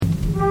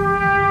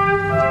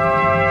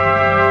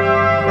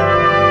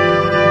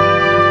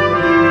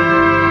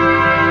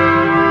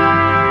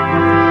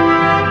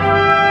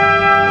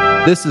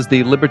This is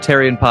the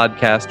Libertarian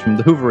Podcast from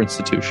the Hoover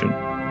Institution.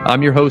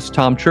 I'm your host,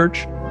 Tom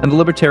Church, and the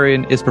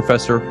Libertarian is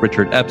Professor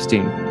Richard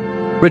Epstein.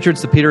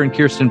 Richard's the Peter and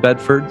Kirsten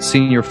Bedford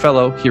Senior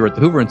Fellow here at the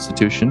Hoover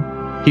Institution.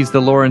 He's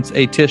the Lawrence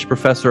A. Tisch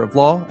Professor of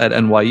Law at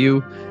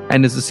NYU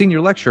and is a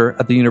Senior Lecturer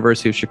at the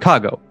University of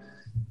Chicago.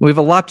 We have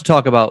a lot to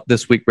talk about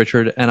this week,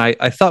 Richard, and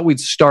I thought we'd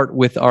start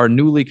with our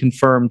newly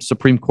confirmed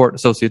Supreme Court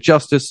Associate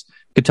Justice,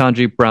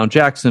 Ketanji Brown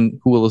Jackson,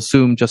 who will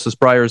assume Justice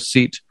Breyer's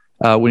seat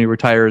when he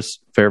retires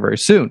very, very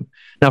soon.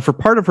 Now, for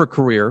part of her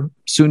career,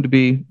 soon to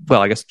be,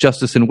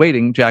 Justice in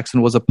waiting,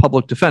 Jackson was a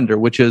public defender,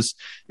 which is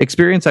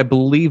experience I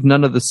believe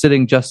none of the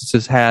sitting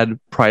justices had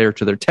prior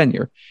to their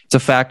tenure. It's a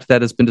fact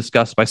that has been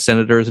discussed by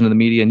senators and in the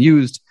media and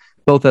used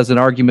both as an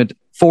argument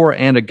for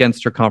and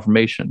against her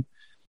confirmation.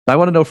 I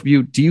want to know from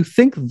you, do you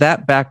think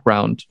that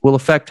background will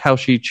affect how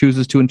she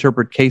chooses to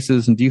interpret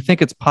cases? And do you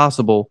think it's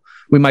possible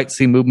we might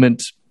see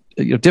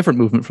different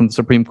movement from the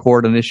Supreme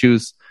Court on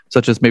issues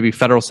such as maybe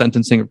federal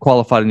sentencing or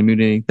qualified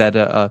immunity that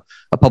a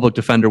public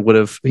defender would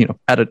have,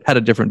 had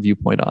a different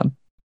viewpoint on?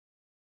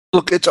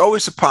 Look, it's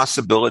always a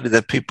possibility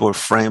that people are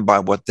framed by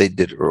what they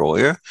did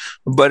earlier.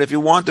 But if you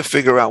want to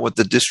figure out what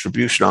the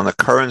distribution on the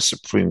current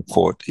Supreme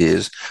Court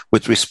is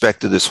with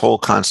respect to this whole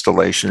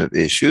constellation of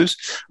issues,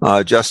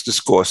 Justice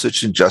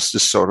Gorsuch and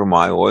Justice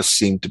Sotomayor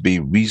seem to be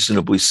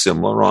reasonably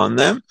similar on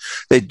them.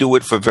 They do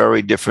it for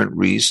very different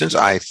reasons.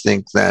 I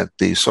think that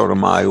the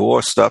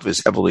Sotomayor stuff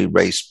is heavily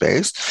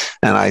race-based,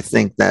 and I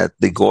think that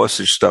the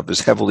Gorsuch stuff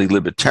is heavily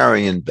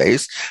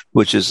libertarian-based,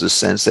 which is the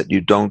sense that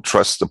you don't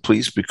trust the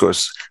police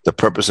because the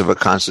purpose of a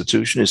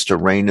constitution is to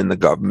rein in the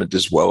government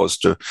as well as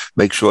to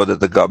make sure that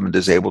the government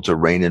is able to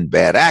rein in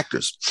bad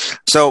actors.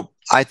 So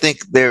I think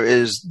there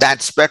is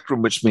that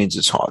spectrum, which means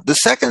it's hard. The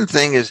second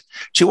thing is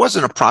she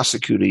wasn't a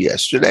prosecutor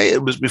yesterday.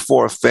 It was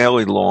before a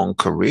fairly long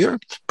career,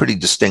 pretty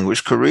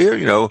distinguished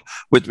career,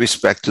 with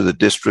respect to the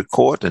district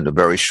court, and a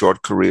very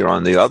short career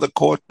on the other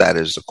court, that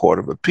is the Court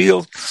of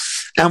Appeals.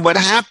 And what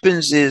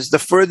happens is the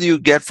further you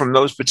get from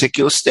those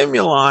particular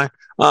stimuli,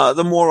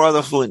 the more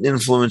other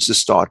influences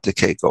start to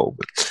take over.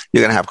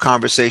 You're going to have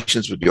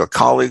conversations with your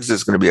colleagues.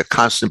 There's going to be a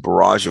constant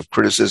barrage of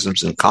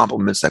criticisms and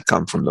compliments that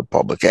come from the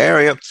public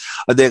area.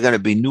 There are going to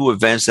be new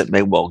events that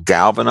may well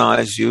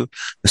galvanize you.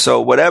 So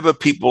whatever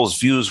people's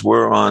views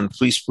were on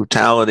police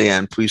brutality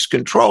and police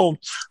control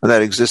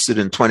that existed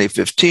in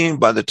 2015,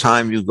 by the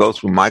time you go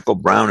through Michael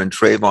Brown and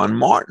Trayvon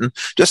Martin,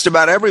 just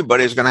about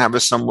everybody is going to have a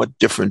somewhat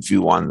different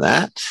view on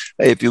that.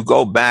 If you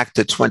go back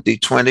to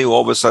 2020,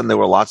 all of a sudden there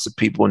were lots of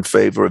people in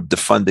favor of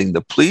defunding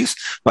the police.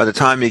 By the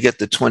time you get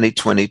to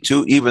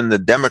 2022, even the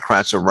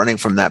Democrats are running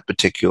from that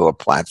particular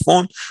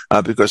platform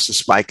because the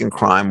spike in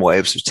crime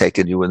waves have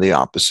taken you in the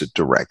opposite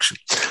direction.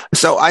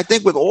 So I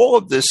think with all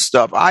of this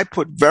stuff, I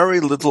put very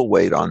little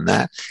weight on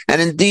that.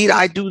 And indeed,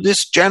 I do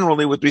this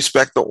generally with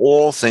respect to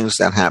all things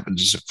that happen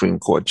to Supreme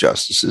Court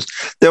justices.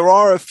 There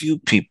are a few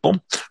people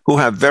who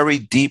have very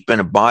deep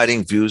and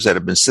abiding views that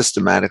have been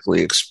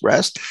systematically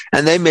expressed,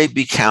 and they may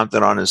be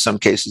counted on in some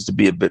cases to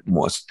be a bit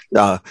more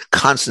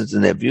constant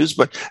in their views,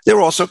 but there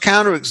are also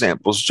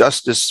counterexamples.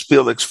 Justice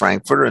Felix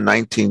Frankfurter in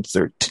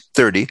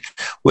 1930,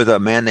 with a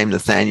man named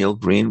Nathaniel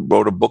Green,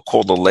 wrote a book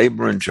called The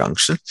Labor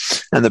Injunction,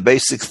 and the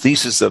basic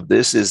thesis of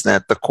this is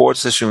that the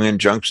courts issuing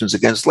injunctions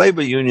against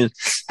labor unions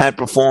had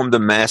performed a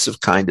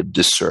massive kind of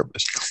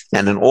disservice.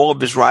 And in all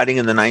of his writing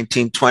in the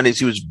 1920s,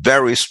 he was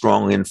very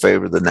strongly in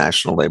favor of the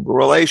National Labor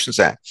Relations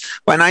Act.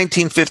 By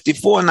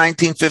 1954,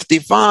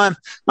 1955,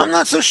 I'm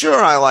not so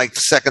sure I like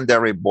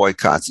secondary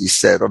boycotts, he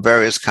said, or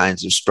various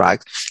kinds of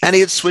strikes. And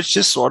he had switched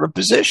his sort of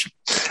position.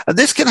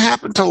 This can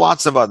happen to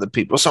lots of other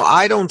people. So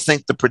I don't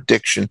think the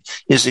prediction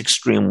is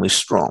extremely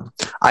strong.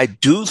 I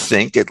do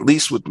think, at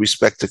least with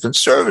respect to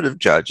conservative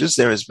judges,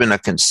 there has been a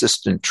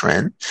consistent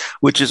trend,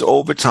 which is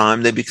over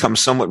time they become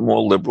somewhat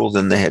more liberal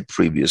than they had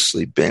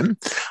previously been.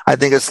 I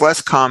think it's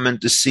less common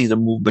to see the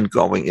movement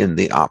going in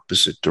the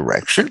opposite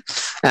direction.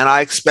 And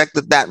I expect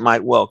that that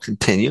might well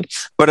continue.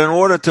 But in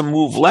order to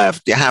move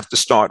left, you have to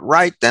start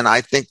right. Then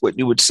I think what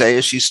you would say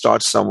is she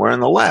starts somewhere in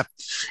the left.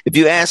 If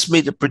you ask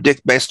me to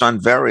predict based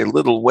on very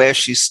little where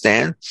she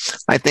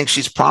stands, I think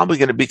she's probably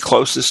going to be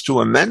closest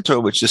to a mentor,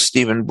 which is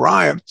Stephen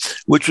Breyer,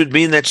 which would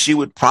mean that she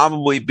would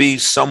probably be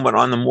somewhat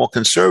on the more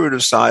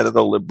conservative side of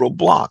the liberal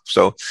bloc.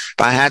 So if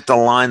I had to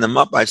line them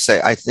up, I'd say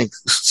I think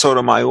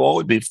Sotomayor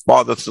would be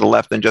farther to the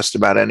left than just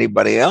about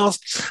anybody else.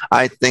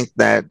 I think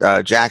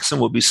that Jackson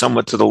will be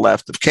somewhat to the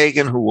left of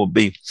Kagan, who will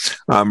be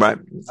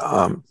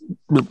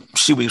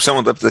she will be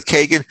somewhat left of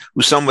Kagan,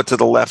 who's somewhat to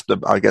the left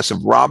of, I guess,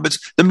 of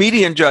Roberts. The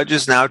median judge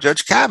is now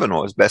Judge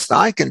Kavanaugh, as best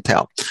I can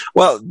tell.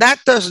 Well,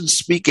 that doesn't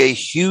speak a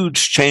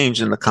huge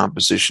change in the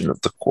composition of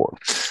the court.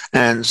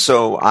 And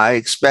so I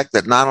expect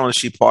that not only is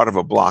she part of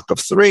a block of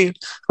three,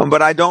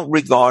 but I don't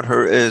regard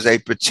her as a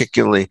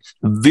particularly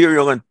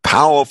virulent,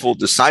 powerful,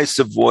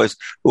 decisive voice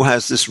who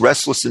has this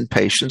restless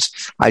impatience.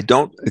 I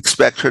don't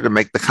expect her to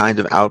make the kind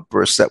of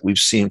outbursts that we've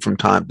seen from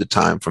time to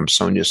time from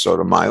Sonia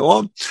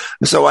Sotomayor.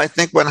 So I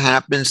think what happens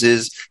happens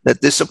is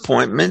that this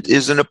appointment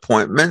is an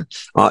appointment.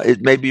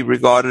 It may be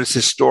regarded as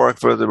historic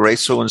for the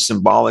racial and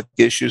symbolic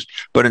issues,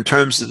 but in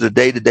terms of the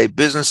day-to-day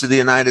business of the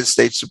United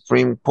States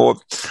Supreme Court,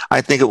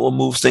 I think it will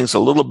move things a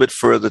little bit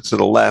further to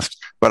the left,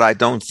 but I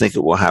don't think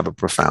it will have a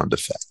profound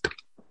effect.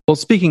 Well,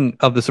 speaking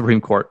of the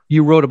Supreme Court,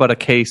 you wrote about a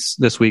case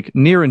this week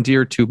near and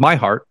dear to my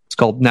heart. It's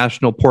called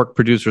National Pork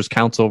Producers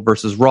Council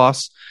versus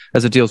Ross,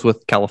 as it deals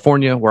with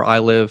California, where I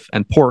live,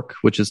 and pork,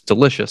 which is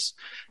delicious.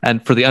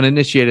 And for the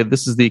uninitiated,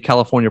 this is the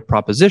California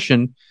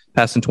proposition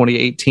passed in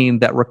 2018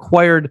 that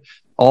required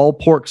all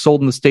pork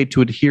sold in the state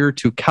to adhere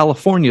to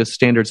California's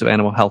standards of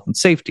animal health and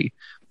safety.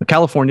 But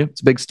California,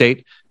 it's a big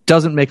state,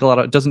 doesn't raise a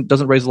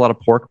lot of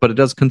pork, but it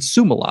does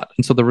consume a lot.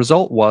 And so the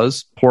result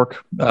was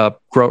pork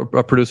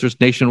producers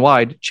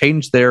nationwide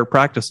changed their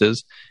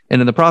practices,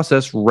 and in the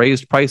process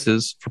raised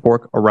prices for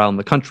pork around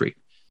the country.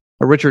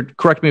 Richard,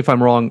 correct me if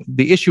I'm wrong.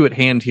 The issue at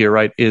hand here,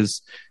 right,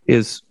 is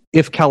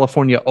if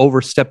California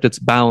overstepped its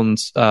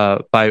bounds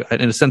by,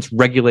 in a sense,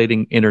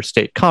 regulating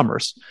interstate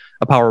commerce,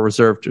 a power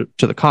reserved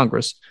to the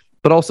Congress.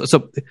 But also,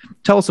 so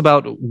tell us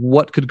about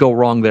what could go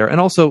wrong there, and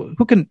also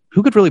who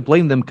could really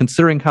blame them,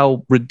 considering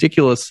how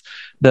ridiculous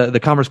the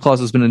Commerce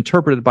Clause has been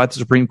interpreted by the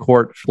Supreme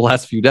Court for the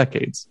last few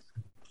decades.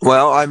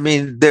 Well, I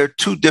mean, there are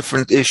two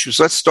different issues.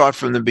 Let's start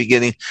from the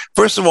beginning.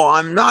 First of all,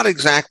 I'm not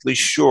exactly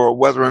sure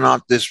whether or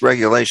not this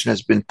regulation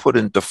has been put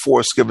into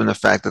force, given the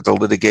fact that the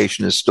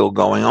litigation is still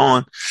going on,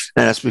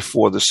 and that's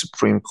before the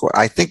Supreme Court.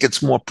 I think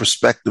it's more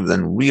prospective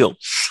than real.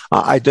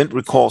 I don't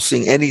recall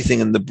seeing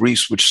anything in the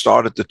briefs which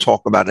started to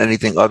talk about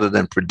anything other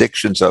than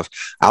predictions of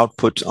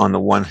output on the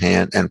one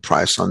hand and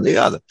price on the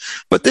other.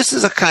 But this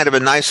is a kind of a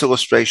nice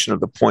illustration of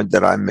the point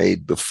that I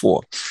made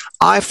before.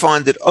 I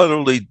find it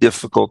utterly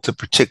difficult to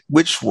predict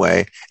which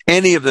way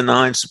any of the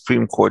 9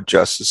 Supreme Court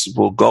justices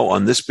will go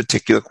on this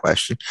particular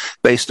question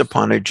based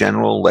upon a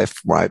general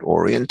left-right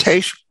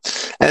orientation.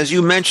 As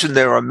you mentioned,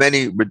 there are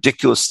many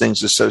ridiculous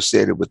things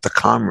associated with the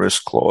Commerce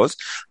Clause,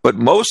 but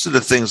most of the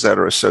things that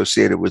are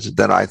associated with it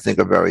that I think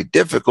are very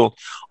difficult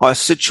are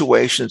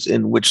situations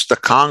in which the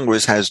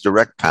Congress has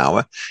direct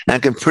power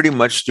and can pretty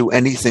much do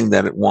anything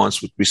that it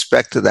wants with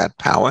respect to that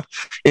power,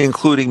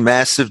 including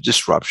massive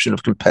disruption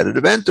of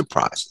competitive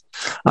enterprise.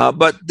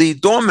 But the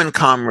Dormant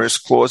Commerce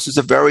Clause is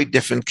a very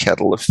different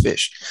kettle of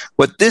fish.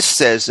 What this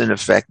says, in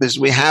effect, is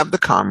we have the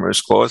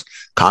Commerce Clause.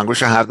 Congress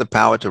shall have the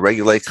power to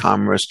regulate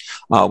commerce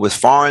with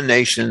foreign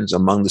nations,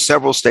 among the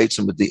several states,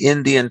 and with the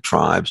Indian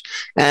tribes.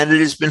 And it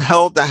has been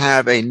held to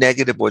have a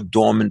negative or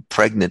dormant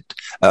pregnant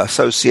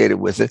associated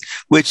with it,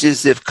 which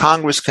is if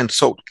Congress can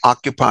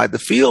occupy the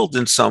field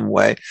in some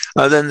way,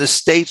 then the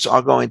states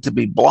are going to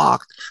be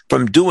blocked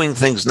from doing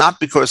things, not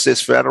because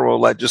there's federal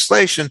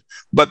legislation,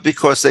 but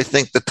because they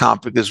think the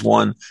topic is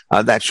one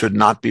that should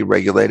not be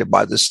regulated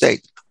by the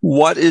state.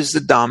 What is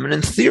the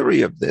dominant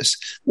theory of this?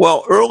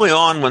 Well, early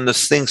on when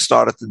this thing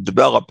started to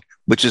develop,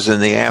 which is in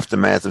the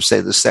aftermath of,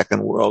 say, the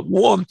Second World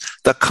War,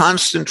 the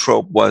constant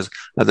trope was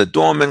the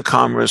Dormant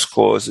Commerce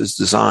Clause is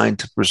designed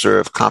to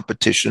preserve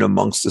competition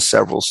amongst the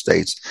several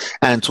states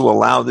and to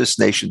allow this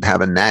nation to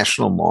have a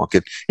national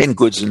market in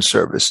goods and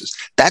services.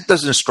 That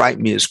doesn't strike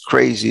me as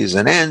crazy as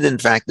an end. In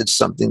fact, it's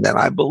something that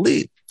I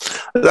believe.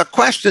 The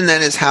question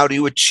then is, how do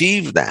you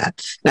achieve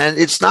that? And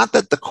it's not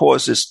that the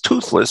cause is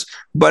toothless,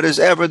 but as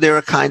ever, there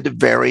are kind of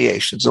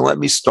variations. And let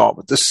me start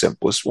with the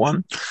simplest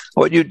one.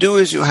 What you do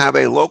is you have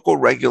a local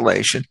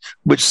regulation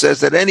which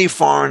says that any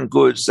foreign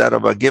goods that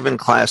of a given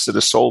class that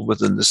are sold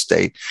within the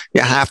state,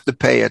 you have to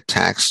pay a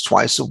tax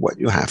twice of what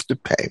you have to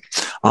pay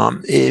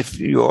if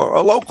you're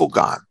a local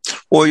guy.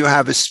 Or you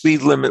have a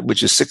speed limit,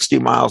 which is 60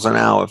 miles an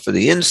hour for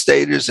the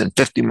in-staters and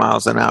 50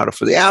 miles an hour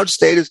for the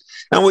out-staters.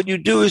 And what you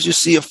do is you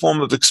see a form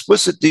of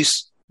explicit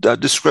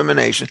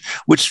discrimination,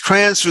 which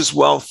transfers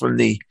wealth from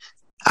the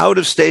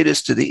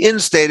out-of-staters to the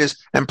in-staters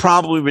and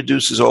probably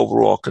reduces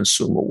overall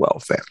consumer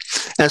welfare.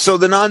 And so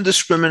the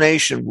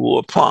non-discrimination rule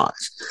applies.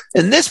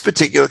 In this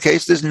particular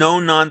case, there's no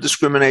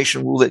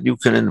non-discrimination rule that you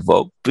can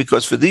invoke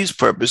because for these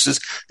purposes,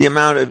 the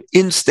amount of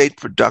in-state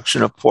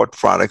production of pork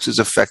products is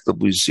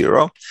effectively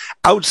zero.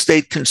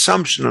 Out-state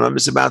consumption of them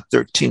is about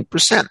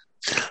 13%.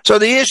 So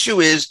the issue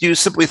is, do you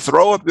simply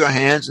throw up your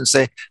hands and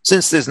say,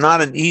 since there's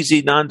not an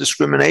easy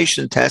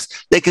non-discrimination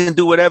test, they can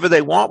do whatever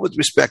they want with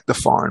respect to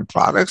foreign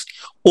products?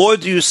 Or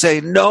do you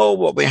say, no,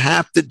 what we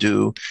have to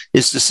do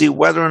is to see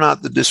whether or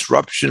not the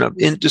disruption of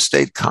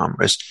interstate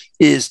commerce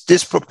is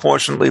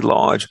disproportionately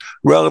large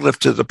relative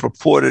to the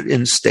purported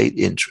in-state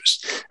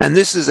interest? And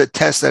this is a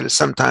test that is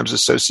sometimes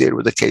associated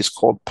with a case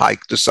called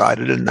Pike,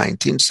 decided in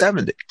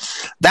 1970.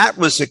 That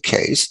was a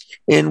case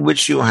in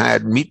which you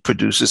had meat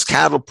producers,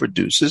 cattle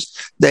producers.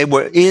 They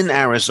were in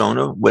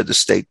Arizona where the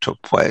state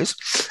took place.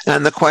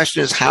 And the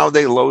question is how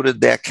they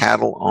loaded their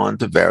cattle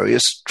onto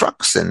various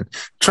trucks and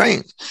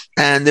trains.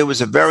 And there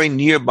was a very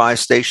nearby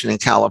station in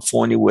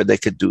California where they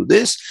could do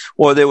this,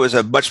 or there was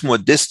a much more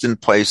distant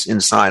place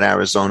inside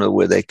Arizona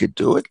where they could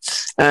do it.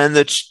 And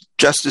the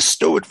Justice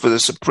Stewart for the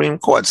Supreme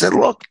Court, said,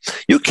 look,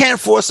 you can't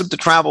force them to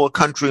travel a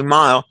country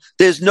mile.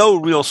 There's no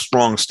real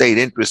strong state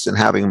interest in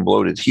having them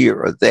loaded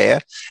here or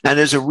there, and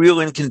there's a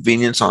real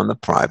inconvenience on the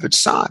private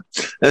side.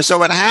 And so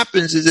what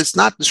happens is it's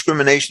not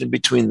discrimination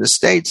between the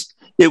states.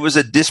 It was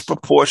a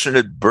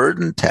disproportionate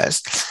burden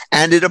test,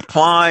 and it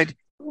applied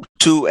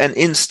to an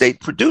in-state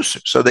producer.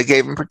 So they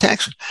gave them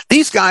protection.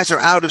 These guys are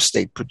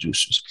out-of-state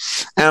producers.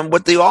 And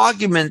what the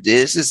argument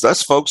is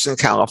us folks in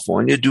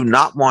California do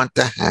not want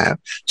to have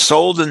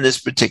sold in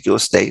this particular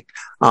state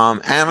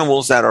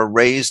animals that are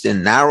raised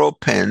in narrow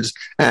pens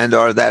and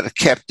that are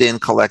kept in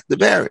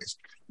collective areas.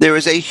 There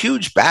is a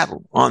huge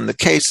battle on the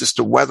case as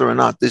to whether or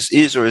not this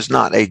is or is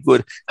not a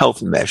good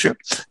health measure.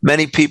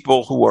 Many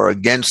people who are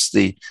against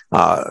the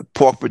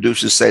pork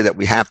producers say that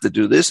we have to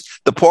do this.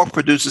 The pork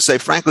producers say,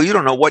 frankly, you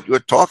don't know what you're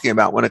talking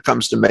about when it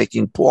comes to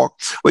making pork.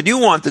 What you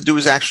want to do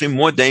is actually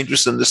more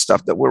dangerous than the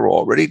stuff that we're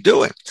already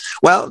doing.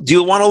 Well, do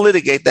you want to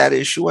litigate that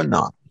issue or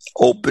not?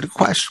 Open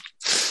question.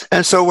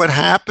 And so what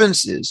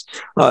happens is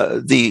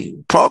the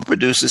pork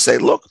producers say,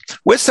 look,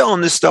 we're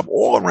selling this stuff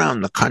all around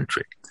the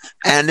country.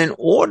 And in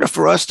order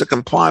for us to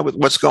comply with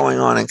what's going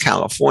on in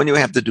California, we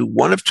have to do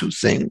one of two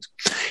things.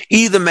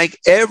 Either make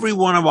every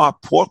one of our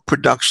pork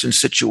production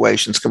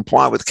situations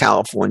comply with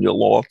California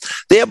law,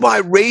 thereby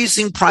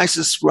raising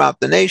prices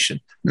throughout the nation,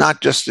 not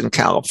just in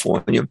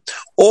California,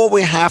 or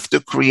we have to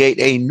create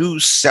a new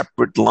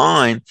separate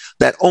line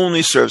that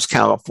only serves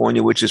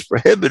California, which is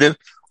prohibitive.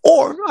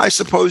 Or I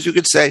suppose you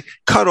could say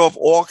cut off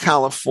all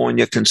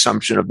California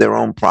consumption of their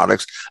own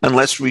products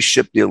unless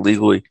reshipped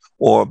illegally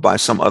or by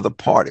some other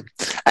party.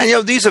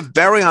 And, these are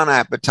very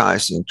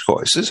unappetizing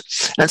choices.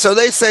 And so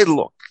they say,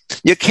 look,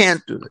 you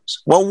can't do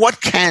this. Well,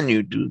 what can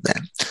you do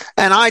then?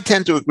 And I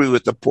tend to agree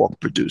with the pork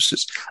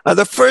producers.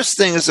 The first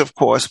thing is, of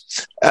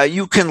course,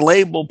 you can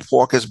label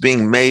pork as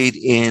being made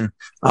in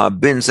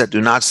bins that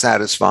do not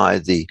satisfy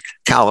the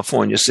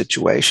California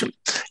situation.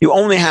 You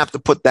only have to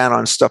put that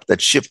on stuff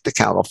that's shipped to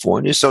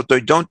California so they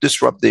don't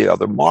disrupt the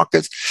other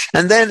markets.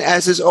 And then,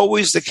 as is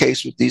always the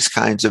case with these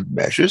kinds of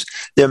measures,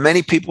 there are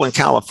many people in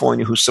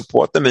California who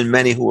support them and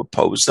many who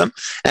oppose them.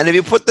 And if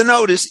you put the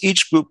notice,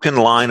 each group can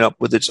line up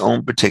with its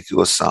own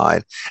particular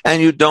side,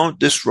 and you don't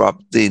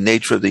disrupt the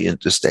nature of the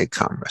interstate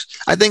commerce.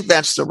 I think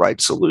that's the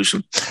right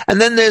solution. And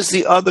then there's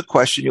the other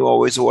question you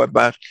always worry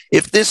about.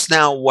 If this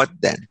now, what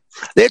then?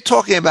 They're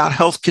talking about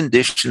health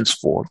conditions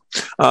for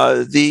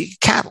the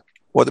cattle,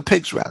 or the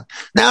pigs rather.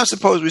 Now,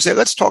 suppose we say,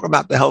 let's talk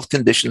about the health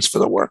conditions for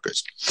the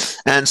workers.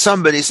 And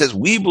somebody says,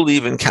 we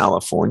believe in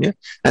California,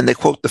 and they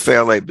quote the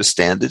Fair Labor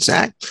Standards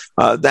Act,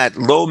 that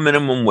low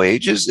minimum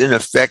wages, in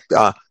effect,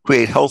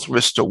 create health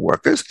risks to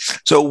workers.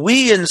 So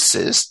we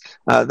insist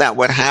that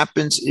what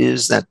happens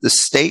is that the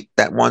state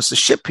that wants to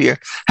ship here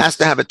has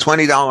to have a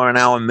 $20 an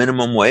hour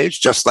minimum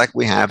wage, just like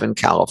we have in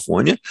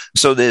California.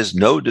 So there's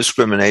no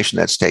discrimination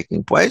that's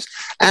taking place,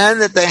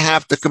 and that they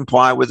have to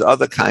comply with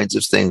other kinds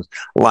of things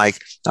like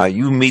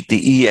you meet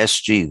the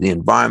ESG, the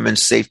environment,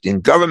 safety,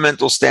 and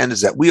governmental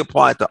standards that we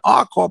apply to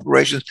our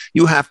corporations.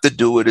 You have to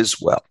do it as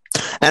well.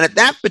 And at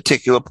that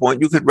particular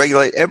point, you could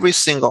regulate every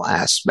single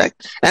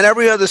aspect, and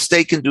every other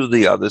state can do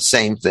the other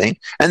same thing,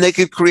 and they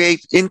could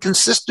create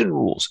inconsistent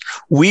rules.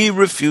 We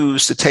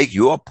refuse to take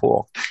your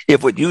pork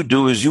if what you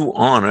do is you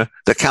honor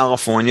the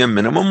California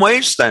minimum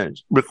wage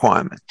standards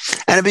requirement,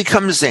 and it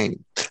becomes zany.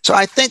 So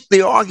I think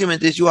the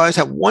argument is you always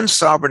have one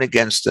sovereign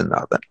against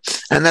another,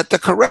 and that the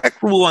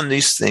correct rule on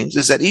these things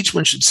is that each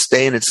one should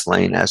stay in its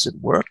lane, as it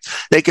were.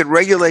 They could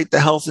regulate the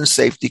health and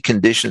safety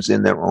conditions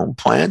in their own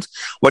plans.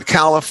 What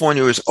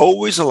California is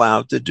always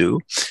allowed to do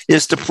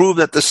is to prove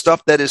that the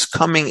stuff that is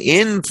coming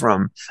in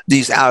from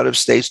these out of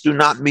states do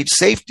not meet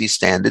safety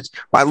standards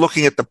by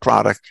looking at the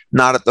product,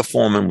 not at the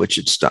form in which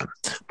it's done.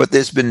 But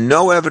there's been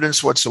no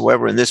evidence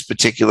whatsoever in this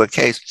particular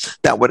case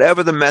that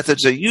whatever the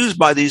methods are used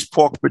by these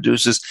pork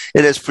producers,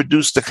 it has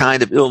produced the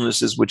kind of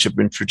illnesses which have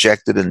been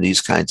projected in these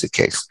kinds of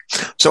cases.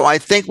 So I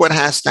think what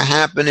has to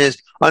happen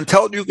is,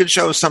 until you can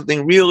show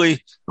something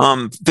really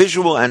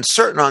visual and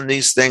certain on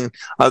these things,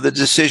 the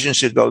decision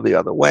should go the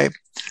other way.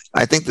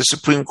 I think the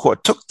Supreme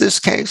Court took this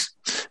case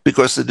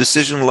because the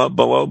decision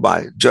below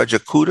by Judge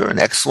Acuda, an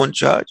excellent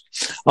judge,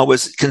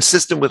 was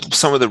consistent with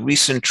some of the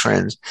recent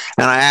trends.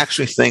 And I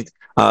actually think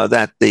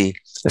that the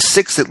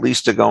six at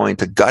least are going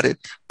to gut it.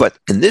 But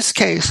in this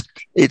case,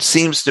 it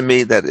seems to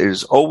me that it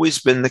has always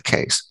been the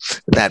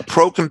case that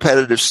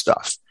pro-competitive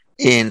stuff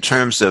in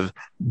terms of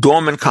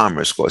dormant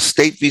commerce clause,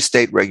 state v.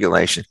 state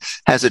regulation,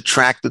 has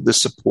attracted the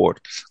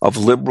support of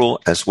liberal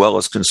as well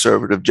as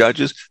conservative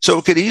judges. So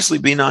it could easily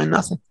be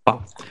 9-0.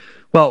 Wow.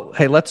 Well,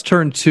 hey, let's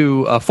turn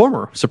to a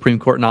former Supreme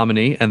Court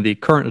nominee and the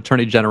current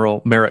Attorney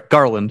General, Merrick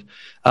Garland,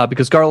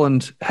 because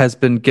Garland has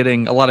been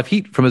getting a lot of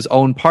heat from his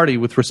own party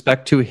with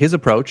respect to his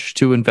approach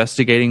to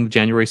investigating the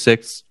January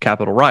 6th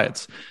Capitol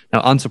riots.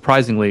 Now,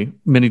 unsurprisingly,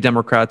 many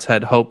Democrats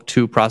had hoped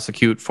to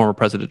prosecute former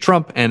President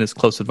Trump and his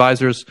close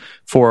advisors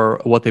for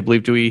what they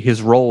believe to be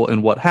his role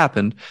in what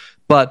happened.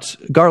 But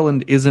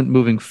Garland isn't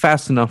moving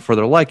fast enough for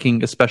their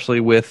liking, especially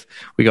with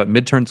we got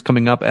midterms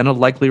coming up and a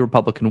likely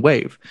Republican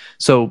wave.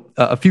 So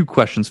a few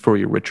questions for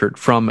you, Richard,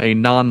 from a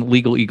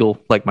non-legal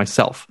eagle like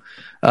myself.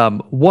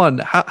 One,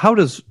 how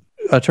does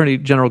Attorney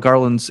General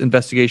Garland's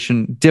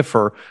investigation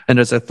differ, and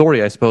as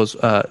authority, I suppose,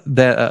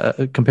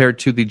 compared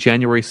to the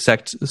January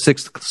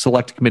 6th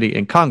Select Committee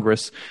in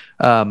Congress?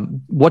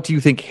 What do you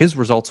think his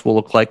results will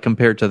look like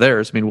compared to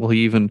theirs? I mean, will he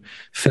even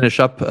finish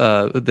up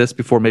this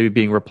before maybe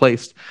being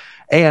replaced?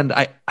 And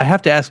I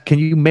have to ask, can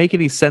you make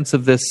any sense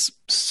of this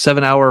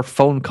 7-hour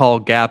phone call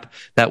gap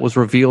that was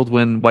revealed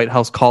when White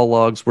House call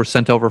logs were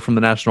sent over from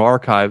the National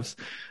Archives?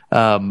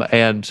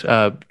 And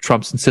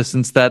Trump's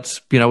insistence that,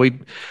 he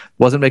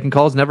wasn't making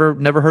calls, never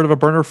heard of a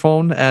burner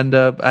phone, and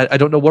I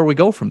don't know where we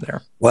go from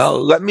there. Well,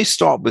 let me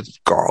start with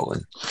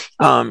Garland.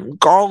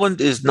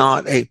 Garland is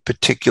not a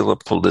particular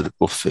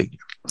political figure.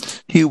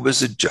 He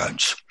was a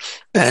judge,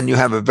 and you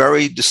have a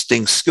very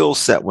distinct skill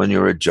set when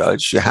you're a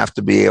judge. You have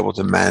to be able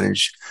to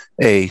manage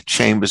a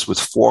chambers with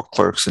 4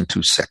 clerks and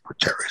 2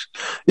 secretaries.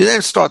 You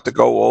then start to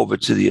go over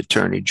to the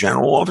Attorney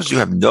General office. You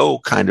have no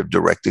kind of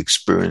direct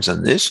experience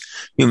on this.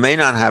 You may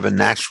not have a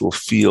natural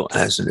feel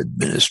as an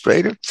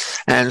administrator.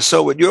 And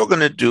so what you're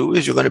going to do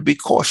is you're going to be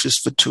cautious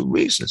for 2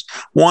 reasons.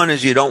 One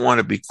is you don't want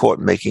to be caught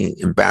making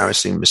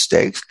embarrassing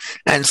mistakes.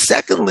 And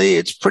secondly,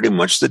 it's pretty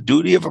much the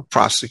duty of a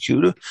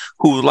prosecutor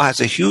who has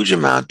a huge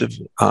amount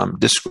of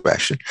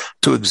discretion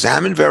to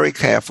examine very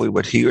carefully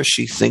what he or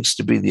she thinks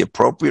to be the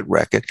appropriate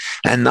record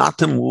and not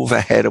to move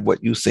ahead of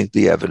what you think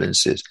the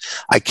evidence is.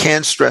 I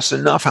can't stress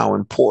enough how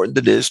important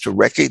it is to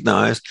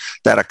recognize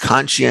that a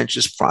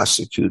conscientious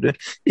prosecutor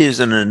is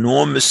an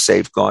enormous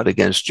safeguard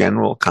against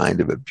general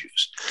kind of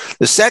abuse.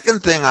 The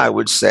second thing I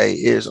would say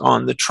is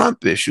on the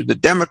Trump issue, the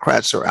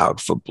Democrats are out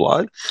for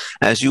blood.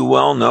 As you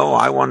well know,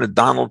 I wanted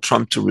Donald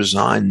Trump to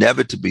resign,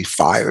 never to be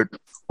fired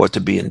or to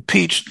be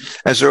impeached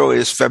as early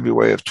as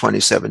February of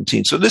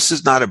 2017. So this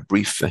is not a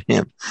brief for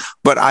him.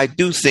 But I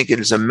do think it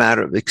is a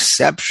matter of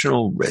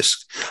exceptional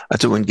risk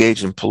to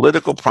engage in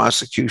political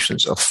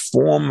prosecutions of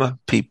former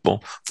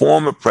people,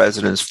 former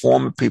presidents,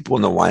 former people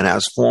in the White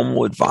House,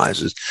 former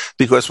advisors,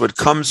 because what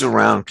comes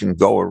around can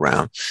go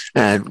around.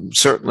 And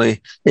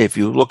certainly, if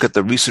you look at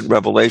the recent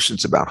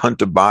revelations about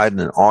Hunter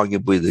Biden and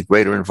arguably the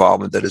greater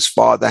involvement that his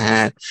father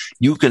had,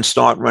 you can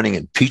start running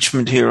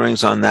impeachment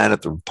hearings on that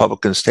if the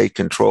Republicans take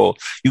control.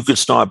 You can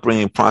start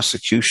bringing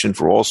prosecution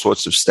for all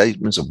sorts of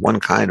statements of one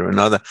kind or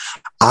another.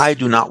 I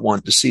do not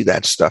want to see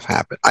that stuff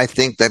happen. I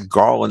think that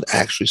Garland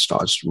actually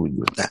starts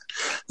with that.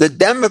 The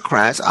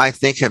Democrats, I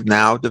think, have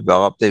now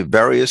developed a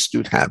very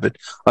astute habit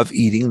of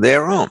eating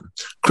their own.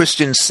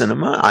 Kyrsten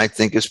Sinema, I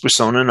think, is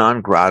persona non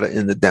grata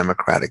in the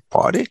Democratic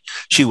Party.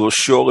 She will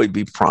surely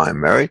be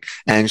primary,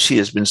 and she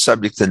has been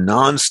subject to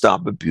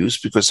nonstop abuse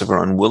because of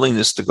her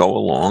unwillingness to go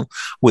along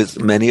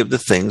with many of the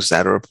things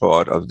that are a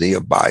part of the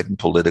Biden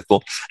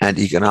political and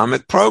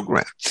economic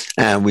program.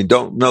 And we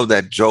don't know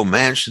that Joe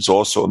Manchin is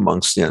also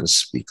amongst the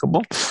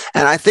unspeakable.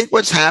 And I think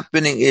what's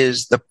happening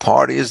is the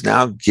party is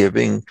now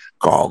giving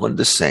Garland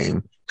the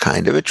same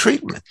kind of a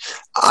treatment.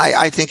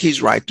 I think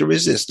he's right to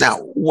resist. Now,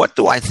 what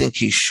do I think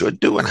he should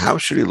do and how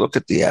should he look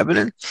at the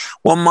evidence?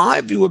 Well,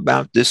 my view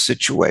about this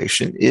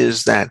situation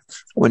is that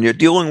when you're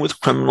dealing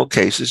with criminal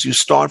cases, you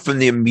start from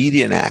the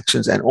immediate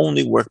actions and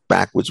only work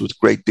backwards with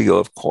a great deal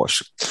of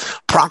caution.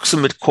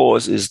 Proximate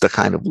cause is the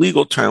kind of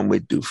legal term we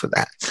do for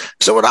that.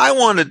 So what I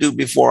want to do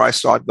before I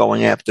start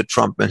going after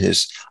Trump and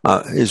his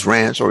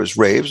rants or his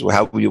raves, or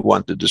however you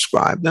want to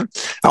describe them,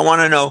 I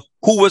want to know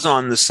who was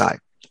on the site.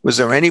 Was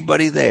there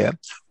anybody there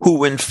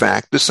who, in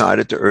fact,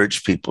 decided to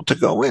urge people to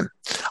go in?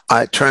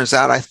 It turns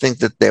out I think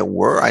that there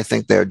were. I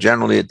think they're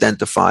generally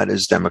identified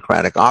as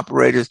Democratic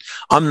operators.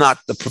 I'm not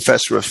the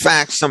professor of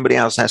facts. Somebody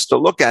else has to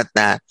look at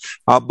that.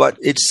 But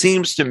it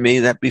seems to me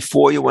that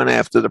before you went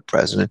after the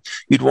president,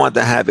 you'd want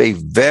to have a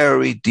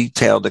very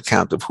detailed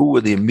account of who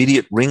were the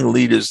immediate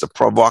ringleaders, the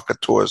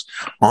provocateurs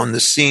on the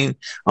scene.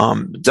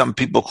 Some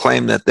people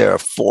claim that there are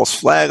false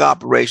flag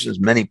operations.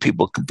 Many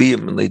people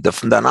vehemently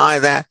deny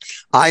that.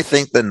 I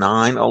think the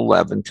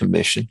 9/11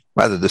 Commission,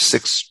 rather the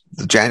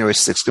January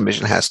 6th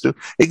Commission, has to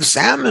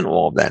examine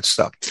all of that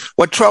stuff.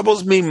 What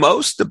troubles me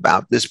most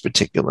about this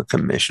particular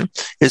commission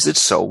is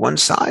it's so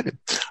one-sided.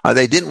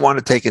 They didn't want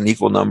to take an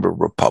equal number of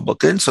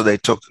Republicans, so they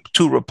took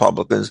 2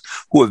 Republicans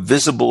who are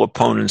visible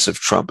opponents of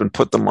Trump and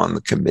put them on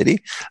the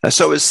committee.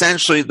 So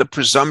essentially, the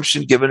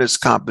presumption, given its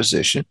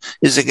composition,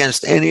 is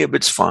against any of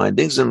its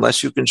findings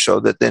unless you can show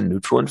that they're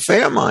neutral and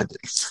fair-minded.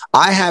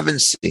 I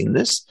haven't seen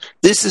this.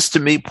 This is, to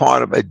me,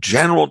 part of a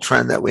general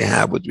trend that we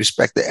have with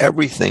respect to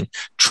everything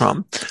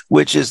Trump,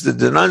 which is the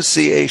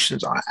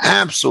denunciations are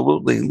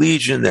absolutely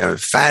legion. They're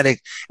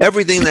emphatic.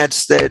 Everything that's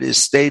said is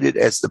stated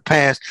as the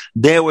past.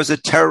 There was a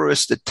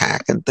terrorist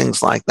attack and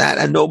things like that,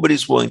 and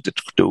nobody's willing to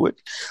do it.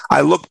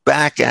 I look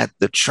back at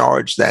the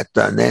charge that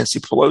Nancy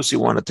Pelosi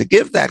wanted to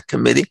give that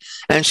committee,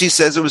 and she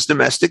says it was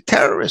domestic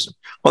terrorism.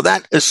 Well,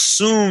 that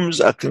assumes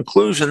a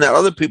conclusion that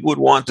other people would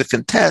want to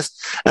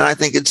contest, and I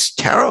think it's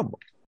terrible.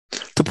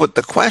 to put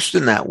the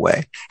question that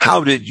way,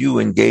 how did you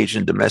engage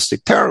in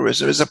domestic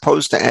terrorism, as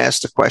opposed to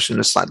ask the question in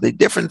a slightly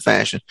different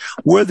fashion,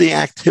 were the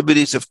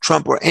activities of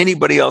Trump or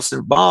anybody else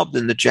involved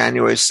in the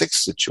January 6th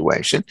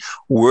situation,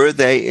 were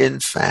they in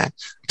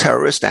fact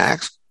terrorist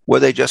acts? Were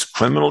they just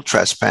criminal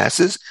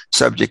trespasses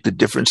subject to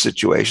different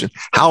situations?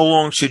 How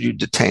long should you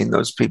detain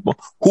those people?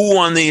 Who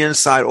on the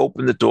inside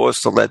opened the doors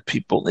to let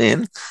people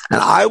in?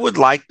 And I would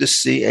like to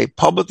see a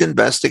public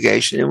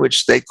investigation in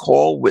which they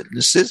call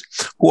witnesses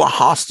who are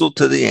hostile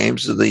to the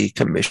aims of the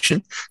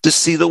commission to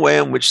see the way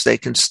in which they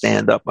can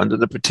stand up under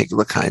the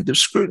particular kind of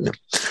scrutiny.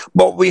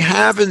 What we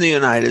have in the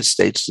United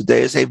States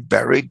today is a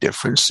very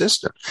different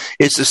system.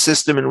 It's a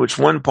system in which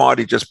one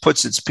party just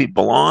puts its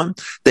people on,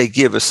 they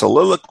give a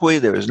soliloquy,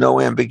 there is no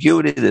ambiguity,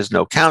 there's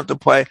no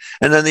counterplay,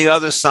 and then the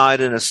other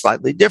side in a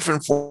slightly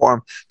different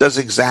form does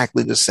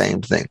exactly the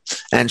same thing.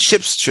 And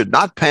ships should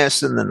not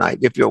pass in the night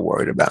if you're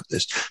worried about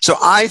this. So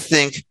I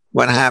think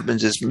what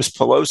happens is Ms.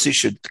 Pelosi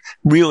should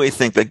really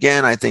think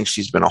again. I think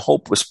she's been a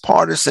hopeless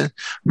partisan.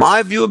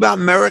 My view about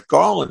Merrick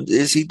Garland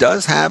is he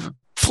does have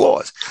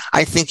flaws.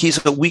 I think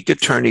he's a weak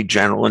attorney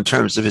general in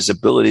terms of his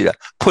ability to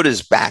put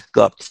his back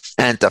up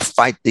and to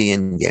fight the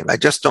end game. I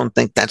just don't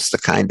think that's the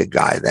kind of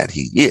guy that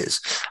he is.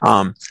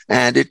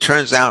 And it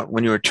turns out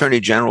when you're attorney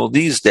general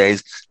these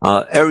days,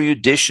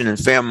 erudition and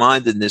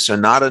fair-mindedness are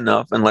not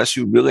enough unless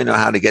you really know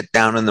how to get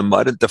down in the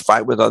mud and to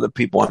fight with other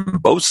people on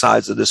both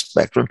sides of the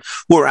spectrum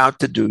who are out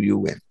to do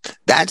you in.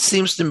 That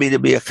seems to me to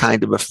be a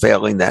kind of a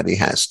failing that he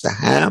has to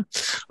have.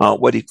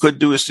 What he could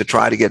do is to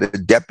try to get a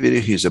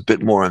deputy who's a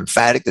bit more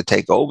emphatic to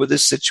take over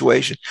this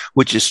situation,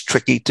 which is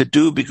tricky to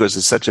do because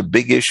it's such a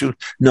big issue.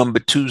 Number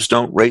twos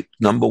don't rate.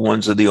 Number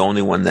ones are the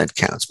only one that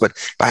counts. But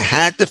if I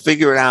had to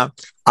figure it out,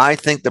 I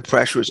think the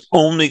pressure is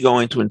only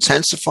going to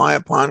intensify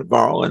upon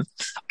Garland.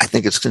 I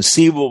think it's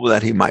conceivable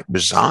that he might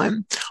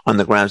resign on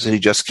the grounds that he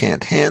just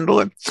can't handle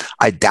it.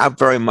 I doubt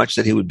very much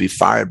that he would be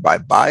fired by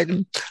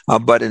Biden.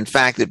 But in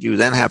fact, if you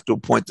then have to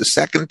appoint the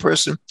second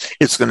person,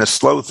 it's going to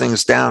slow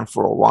things down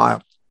for a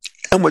while.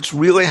 And what's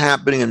really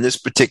happening in this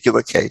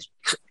particular case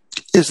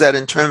is that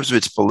in terms of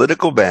its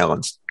political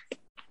balance,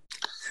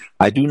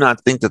 I do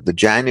not think that the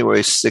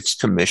January 6th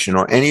Commission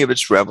or any of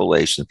its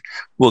revelations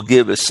will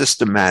give a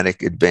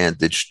systematic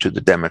advantage to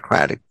the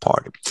Democratic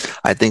Party.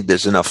 I think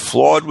there's enough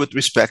flawed with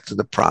respect to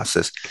the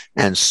process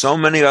and so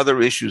many other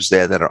issues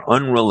there that are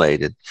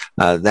unrelated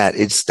that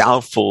it's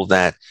doubtful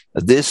that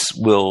this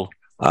will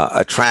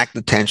attract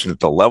attention at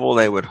the level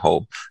they would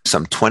hope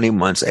some 20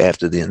 months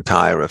after the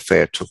entire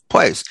affair took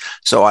place.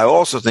 So I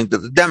also think that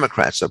the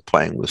Democrats are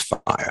playing with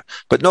fire.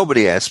 But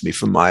nobody asked me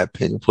for my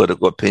opinion,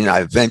 political opinion.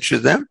 I venture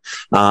them.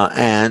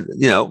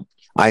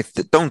 I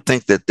don't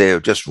think that they're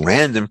just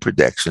random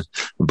predictions,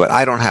 but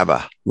I don't have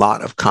a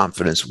lot of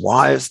confidence.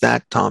 Why is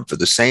that, Tom? For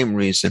the same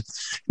reason.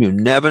 You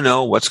never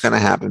know what's going to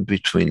happen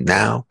between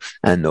now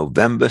and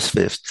November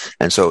 5th.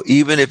 And so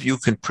even if you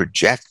can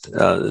project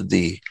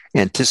the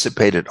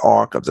anticipated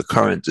arc of the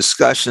current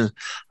discussion,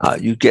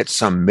 you get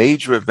some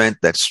major event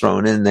that's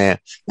thrown in there,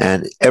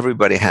 and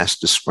everybody has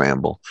to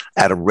scramble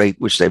at a rate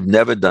which they've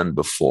never done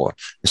before,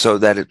 so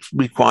that it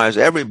requires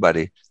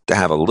everybody to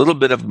have a little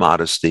bit of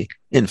modesty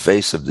in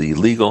face of the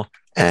legal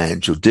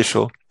and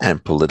judicial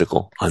and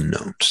political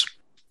unknowns.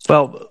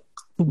 Well,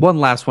 one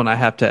last one I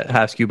have to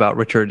ask you about,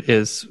 Richard,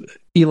 is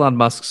Elon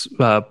Musk's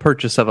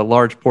purchase of a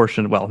large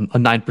portion,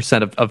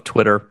 9% of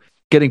Twitter,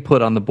 getting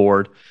put on the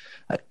board.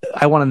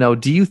 I want to know,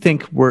 do you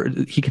think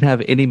he can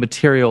have any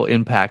material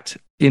impact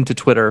into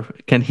Twitter?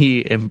 Can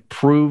he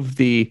improve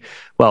the,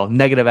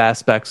 negative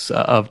aspects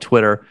of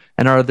Twitter?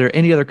 And are there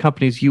any other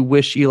companies you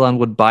wish Elon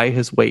would buy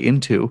his way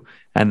into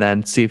and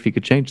then see if he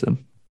could change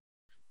them?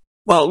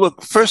 Well,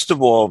 look, first of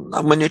all,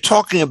 when you're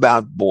talking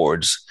about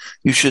boards,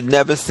 you should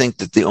never think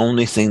that the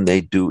only thing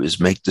they do is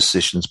make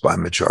decisions by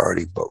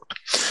majority vote.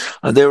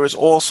 There is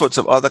all sorts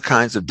of other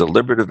kinds of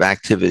deliberative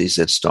activities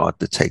that start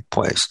to take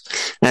place.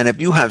 And if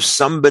you have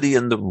somebody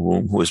in the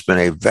room who has been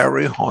a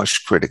very harsh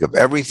critic of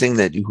everything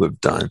that you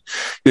have done,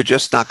 you're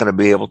just not going to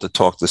be able to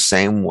talk the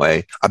same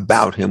way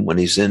about him when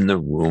he's in the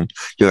room.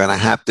 You're going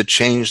to have to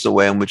change the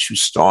way in which you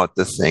start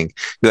to think.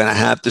 You're going to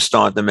have to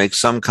start to make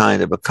some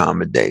kind of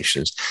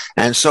accommodations.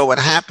 And so what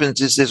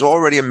happens is there's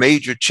already a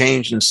major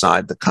change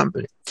inside the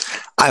company.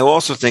 I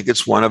also think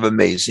it's one of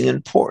amazing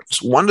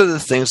importance. One of the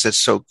things that's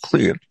so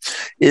clear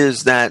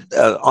is that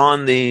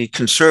on the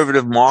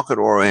conservative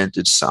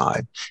market-oriented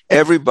side,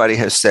 everybody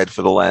has said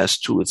for the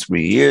last 2 or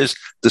 3 years,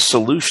 the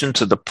solution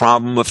to the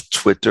problem of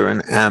Twitter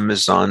and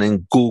Amazon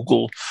and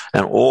Google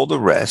and all the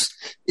rest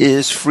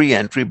is free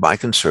entry by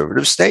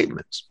conservative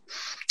statements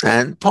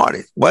and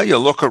parties. Well, you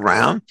look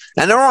around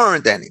and there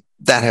aren't any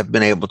that have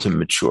been able to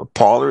mature.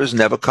 Parler has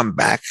never come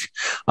back.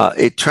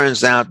 It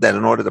turns out that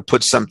in order to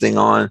put something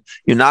on,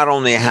 you not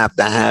only have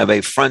to have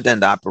a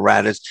front-end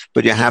apparatus,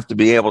 but you have to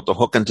be able to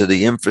hook into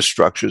the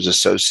infrastructures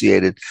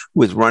associated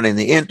with running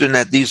the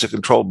internet. These are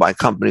controlled by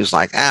companies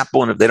like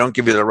Apple, and if they don't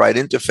give you the right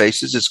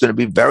interfaces, it's going to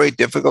be very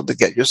difficult to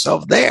get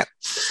yourself there.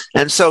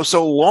 And so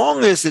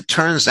long as it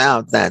turns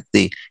out that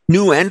the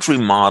new entry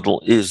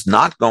model is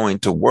not going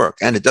to work,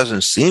 and it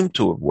doesn't seem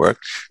to have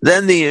worked,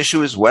 then the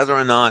issue is whether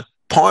or not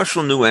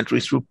partial new entry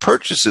through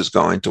purchase is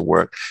going to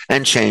work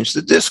and change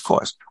the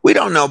discourse. We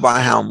don't know by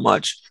how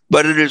much,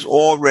 but it has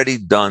already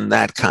done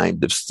that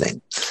kind of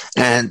thing.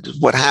 And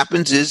what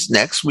happens is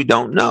next, we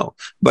don't know.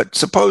 But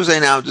suppose they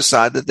now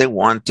decide that they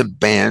want to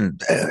ban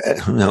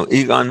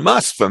Elon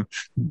Musk from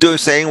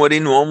saying what he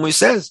normally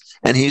says.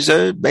 And he's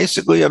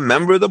basically a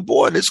member of the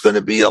board. It's going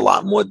to be a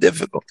lot more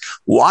difficult.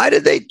 Why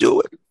did they do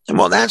it?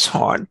 Well, that's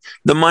hard.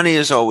 The money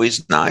is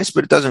always nice,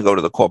 but it doesn't go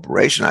to the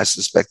corporation. I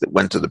suspect it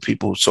went to the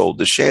people who sold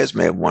the shares,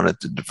 may have wanted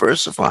to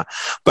diversify.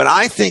 But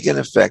I think, in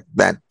effect,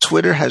 that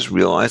Twitter has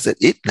realized that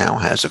it now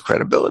has a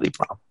credibility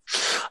problem.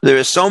 There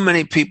are so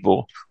many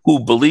people who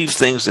believe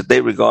things that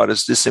they regard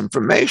as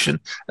disinformation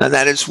and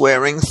that it's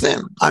wearing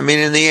thin. I mean,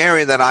 in the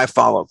area that I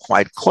follow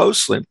quite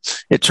closely,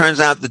 it turns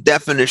out the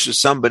definition of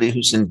somebody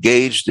who's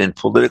engaged in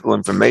political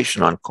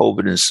information on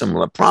COVID and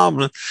similar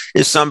problems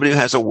is somebody who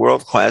has a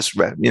world-class,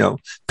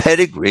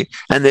 pedigree,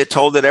 and they're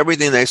told that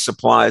everything they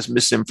supply is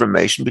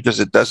misinformation because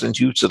it doesn't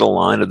use the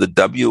line of the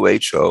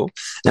WHO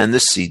and the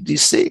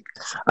CDC.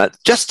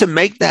 Just to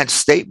make that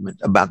statement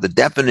about the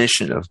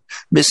definition of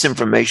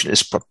misinformation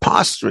is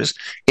preposterous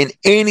in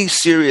any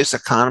serious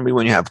economy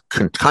when you have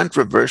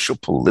controversial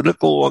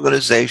political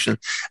organization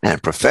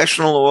and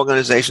professional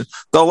organization.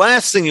 The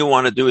last thing you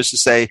want to do is to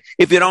say,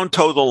 if you don't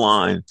toe the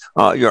line,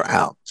 you're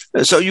out.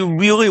 So you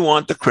really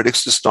want the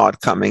critics to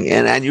start coming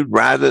in, and you'd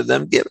rather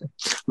them give it.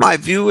 My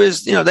view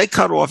is, they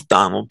cut off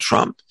Donald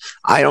Trump.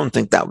 I don't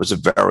think that was a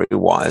very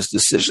wise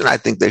decision. I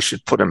think they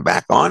should put him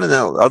back on, and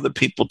then other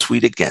people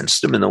tweet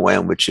against him in the way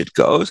in which it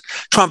goes.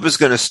 Trump is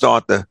going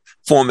to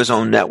form his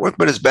own network,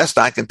 but as best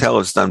I can tell,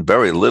 it's done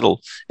very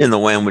little in the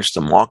way in which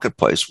the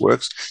marketplace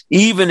works.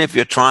 Even if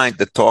you're trying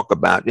to talk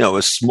about,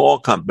 a small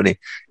company,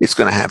 it's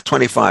going to have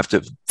 25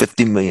 to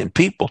 50 million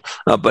people.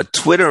 But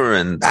Twitter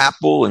and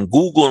Apple and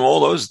Google and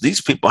all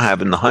these people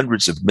have in the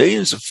hundreds of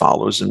millions of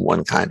followers in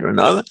one kind or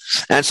another.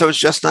 And so it's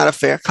just not a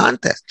fair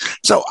contest.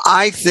 So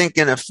I think,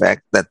 in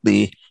effect, that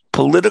the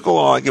political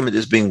argument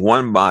is being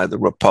won by the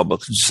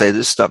Republicans who say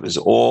this stuff is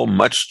all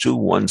much too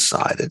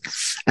one-sided.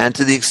 And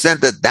to the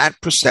extent that that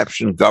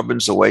perception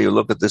governs the way you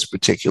look at this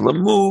particular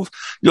move,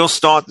 you'll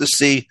start to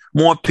see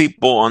more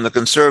people on the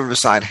conservative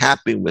side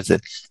happy with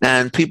it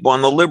and people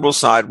on the liberal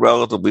side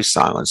relatively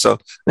silent. So,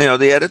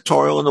 the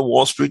editorial in the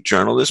Wall Street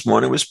Journal this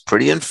morning was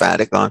pretty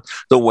emphatic on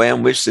the way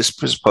in which this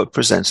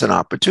presents an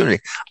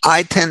opportunity.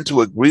 I tend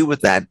to agree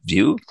with that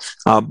view,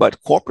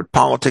 but corporate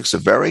politics are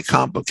very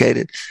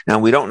complicated,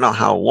 and we don't know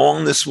how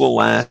long this will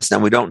last,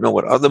 and we don't know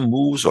what other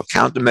moves or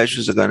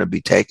countermeasures are going to be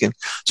taken.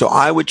 So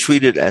I would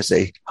treat it as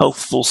a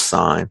healthful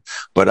sign,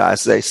 but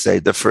as they say,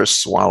 the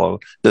first swallow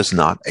does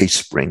not a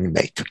spring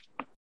make.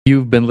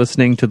 You've been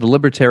listening to the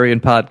Libertarian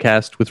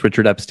Podcast with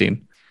Richard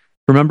Epstein.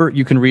 Remember,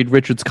 you can read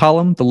Richard's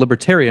column, The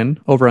Libertarian,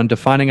 over on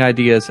Defining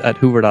Ideas at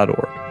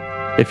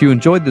hoover.org. If you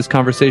enjoyed this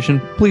conversation,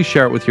 please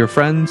share it with your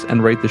friends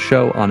and rate the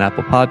show on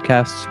Apple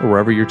Podcasts or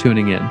wherever you're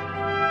tuning in.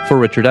 For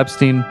Richard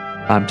Epstein,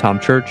 I'm Tom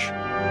Church.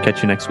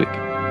 Catch you next week.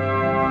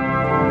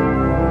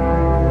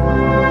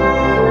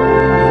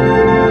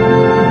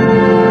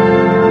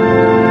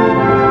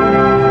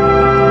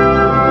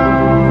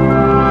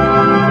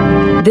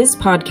 This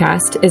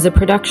podcast is a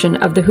production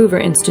of the Hoover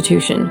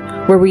Institution,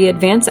 where we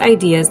advance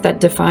ideas that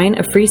define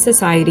a free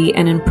society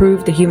and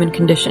improve the human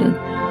condition.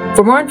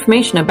 For more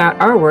information about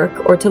our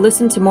work, or to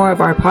listen to more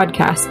of our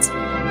podcasts,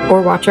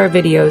 or watch our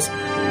videos,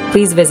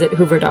 please visit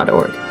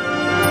hoover.org.